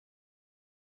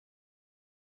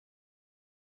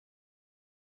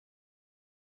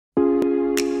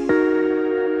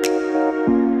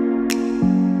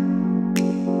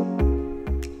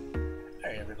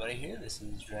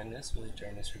Dragnous with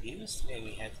Dragnous Reviews. Today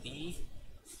we have keep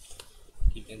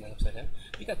getting that upside down.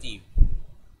 We got the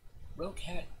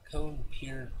Roccat Kone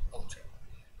Pure Ultra.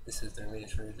 This is their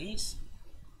latest release.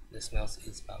 This mouse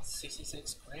is about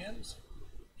 66 grams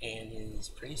and is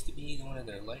praised to be one of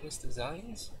their lightest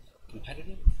designs,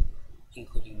 competitive,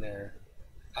 including their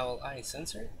owl eye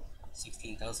sensor,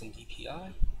 16,000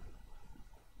 dpi.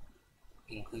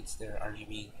 It includes their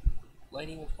RGB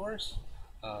lighting, of course.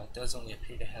 It does only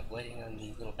appear to have lighting on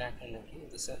the little back end of here,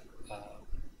 the set,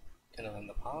 kind of on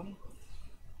the palm.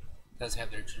 It does have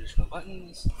their traditional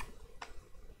buttons.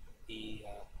 The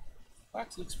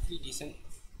box looks pretty decent.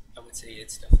 I would say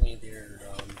it's definitely their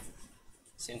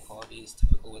same quality as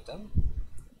typical with them.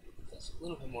 Just a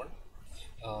little bit more.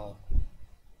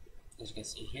 As you can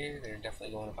see here, they're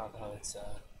definitely going about how it's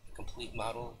a complete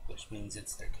model, which means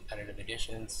it's their competitive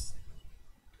editions,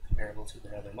 comparable to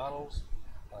their other models.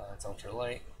 It's ultra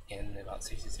light and about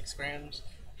 66 grams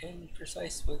and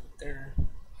precise with their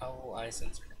owl eye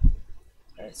sensor.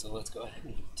 Alright, so let's go ahead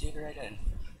and dig right in.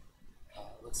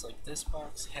 Looks like this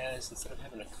box has, instead of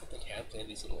having a couple tabs, they have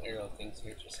these little arrow things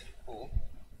here just to pull.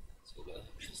 So we'll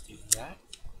just do that.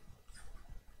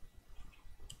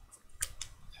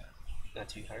 Not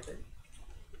too hard there.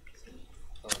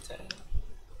 Pull the tab.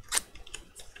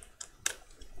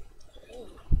 Okay,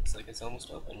 looks like it's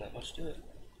almost open, not much to it.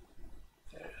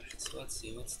 Alright, so let's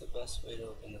see, what's the best way to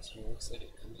open this here? Looks like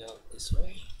it comes out this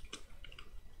way.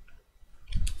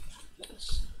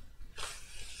 Yes.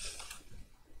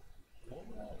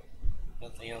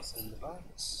 Nothing else in the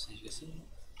box, as you can see.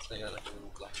 So I got like a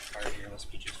little black card here, must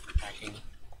be just for packing.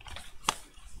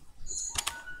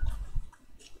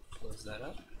 Close that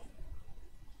up.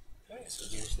 Alright, so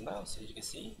here's the mouse, as you can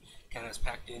see. Kind of is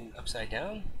packed in upside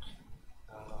down.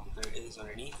 There is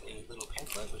underneath a little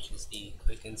pamphlet, which is the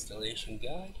quick installation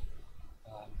guide.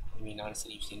 I mean,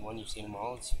 honestly, you've seen one, you've seen them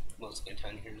all. It's mostly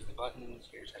content. Here's the buttons,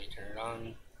 here's how you turn it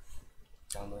on.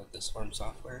 Download the Swarm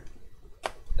software.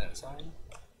 Put that aside.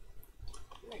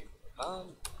 Right.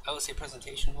 I would say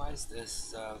presentation-wise,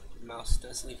 this mouse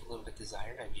does leave a little bit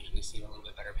desired. I've usually seen a little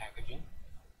bit better packaging.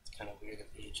 It's kind of weird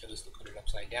that they chose to put it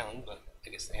upside down, but I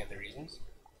guess they have their reasons.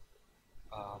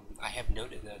 I have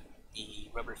noted that the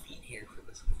rubber feet here for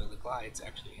the glides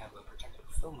actually have a protective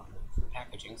film on them for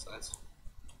packaging, so that's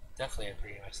definitely a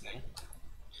pretty nice thing.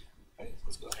 Alright,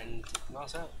 let's go ahead and take the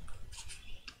mouse out.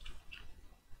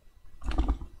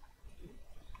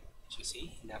 As you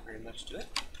see, not very much to it.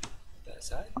 Put that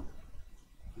aside.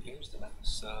 And here's the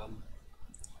mouse.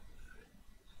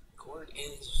 Cord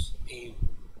is a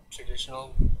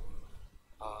traditional,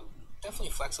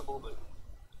 definitely flexible, but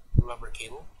rubber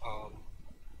cable.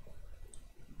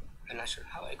 I'm not sure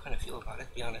how I kind of feel about it,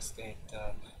 to be honest. That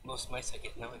most mice I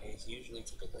get nowadays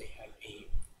typically have a,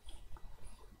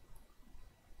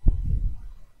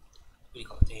 what do you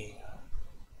call it, a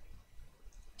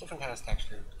different kind of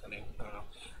texture cutting. I don't know.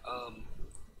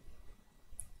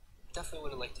 Definitely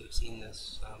would have liked to have seen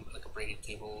this like a braided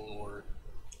cable or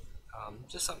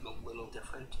just something a little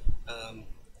different.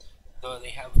 Though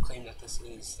they have claimed that this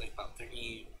is like about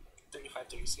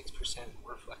 35–36%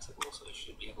 more flexible, so it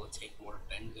should be able to take more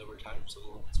bends over time.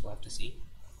 So we'll have to see.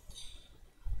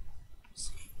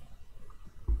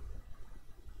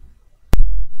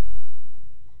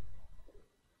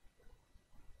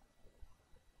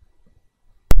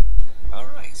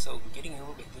 Alright, so getting a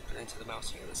little bit deeper into the mouse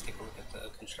here, let's take a look at the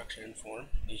construction and form.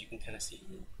 As you can kind of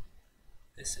see,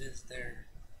 this is their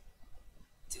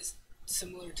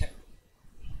similar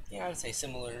I would say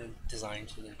similar design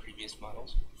to their previous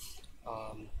models.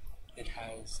 It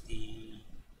has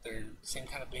their same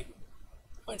kind of big,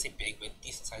 I wouldn't say big, but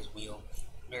decent sized wheel.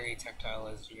 Very tactile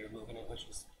as you're moving it, which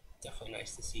is definitely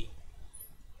nice to see.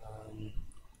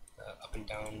 Up and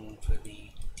down for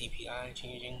the DPI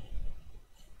changing.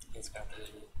 It's got the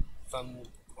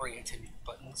thumb-oriented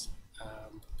buttons.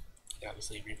 You can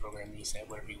obviously reprogram these at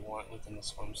whatever you want within the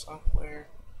Swarm software.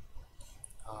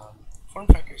 Form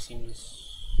factor seems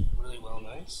really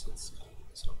nice. Let's put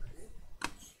this over here.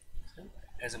 So,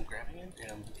 as I'm grabbing it, it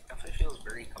definitely feels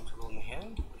very comfortable in the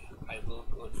hand. I will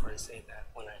go for and say that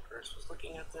when I first was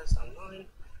looking at this online,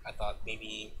 I thought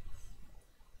maybe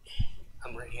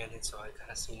I'm right-handed, so I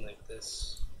kind of seen like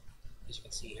this. As you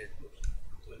can see here,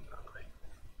 doing it right.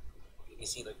 You can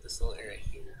see like this little area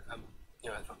here. I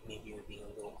thought maybe it would be a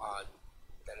little odd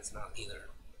that it's not either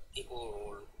equal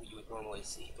or what you would normally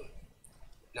see, but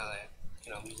now that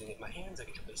I'm using it in my hands, I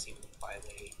can definitely see why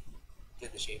they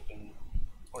did the shape and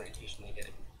orientation they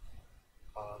did.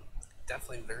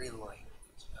 Definitely very light.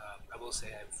 I will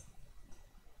say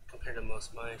compared to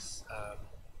most mice,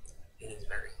 it is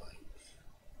very light.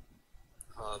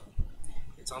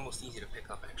 It's almost easy to pick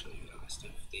up, actually, to be honest.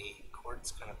 If the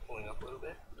cord's kind of pulling up a little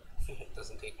bit, it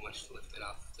doesn't take much to lift it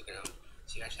off the ground.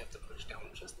 So you actually have to push down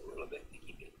just a little bit to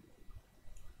keep it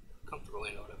comfortable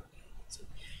and whatever. So,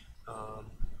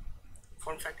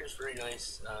 form factor is very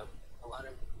nice. A lot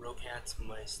of Roccats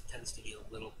tends to be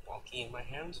a little bulky in my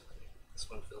hands. This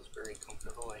one feels very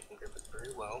comfortable. I can grip it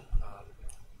very well.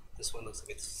 This one looks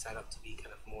like it's set up to be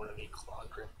kind of more of a claw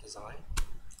grip design.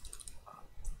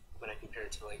 When I compare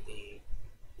it to like the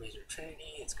Razor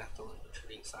Trinity, it's got the little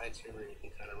protruding sides here where you can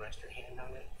kind of rest your hand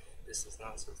on it. This is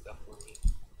not, so it's definitely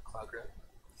claw grip.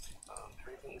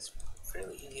 Everything is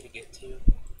fairly easy to get to.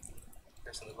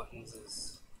 Pressing the buttons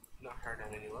is not hard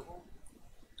on any level.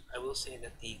 I will say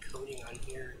that the coating on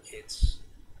here, it's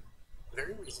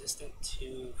very resistant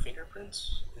to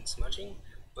fingerprints and smudging,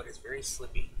 but it's very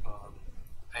slippy.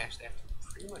 I actually have to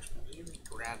pretty much really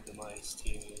grab the mouse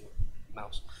to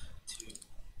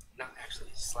not actually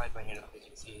slide my hand up. As you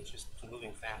can see, it's just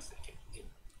moving fast.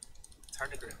 It's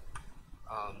hard to grip.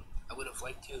 I would have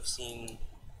liked to have seen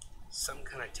some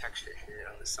kind of texture here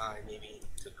on the side, maybe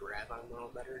to grab on a little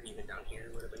better. Even down here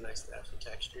would have been nice to have some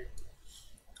texture.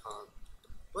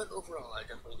 But overall, I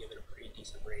definitely give it a pretty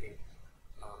decent rating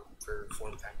for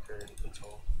form factor and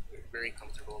control. They're very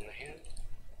comfortable in the hand.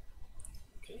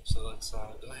 Okay, so let's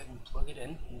go ahead and plug it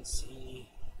in and see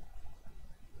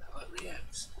how it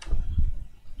reacts.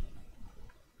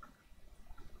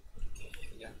 Okay,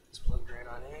 I got this plugged right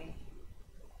on in.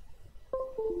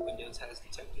 Windows has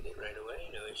detected it right away,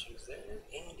 no issues there,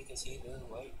 and you can see the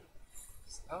light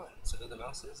is on, so the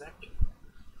mouse is active.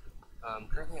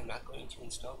 Currently I'm not going to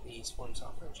install the Swarm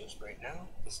software just right now.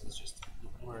 This is just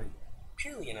more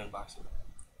purely an unboxing.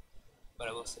 But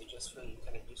I will say, just from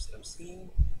kind of use that I'm seeing,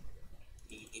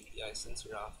 the DPI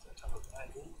sensor off the top of that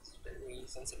is very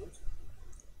sensitive.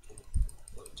 You can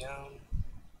slow it down.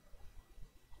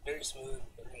 Very smooth,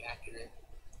 very accurate,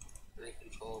 very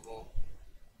controllable.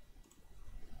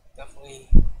 Definitely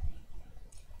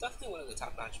one of the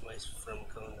top-notch mice from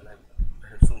Kone that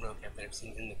from Roccat that I've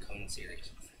seen in the Kone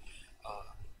series.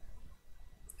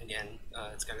 Again,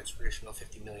 it's got a traditional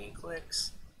 50 million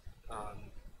clicks,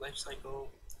 life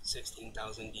cycle,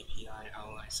 16,000 DPI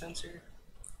owl-eye sensor,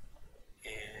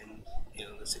 and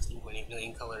the 16.8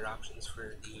 million color options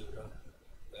for the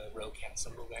Roccat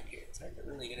symbol back here. It's hard to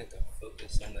really get it to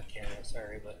focus on the camera,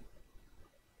 sorry, but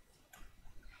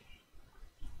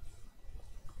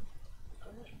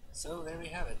alright, so there we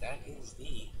have it. That is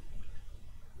the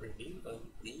review of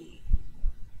the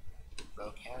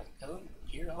Roccat Kone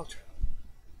Pure Ultra.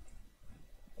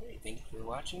 Alright, thank you for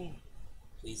watching.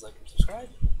 Please like and subscribe,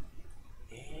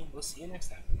 and we'll see you next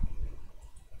time.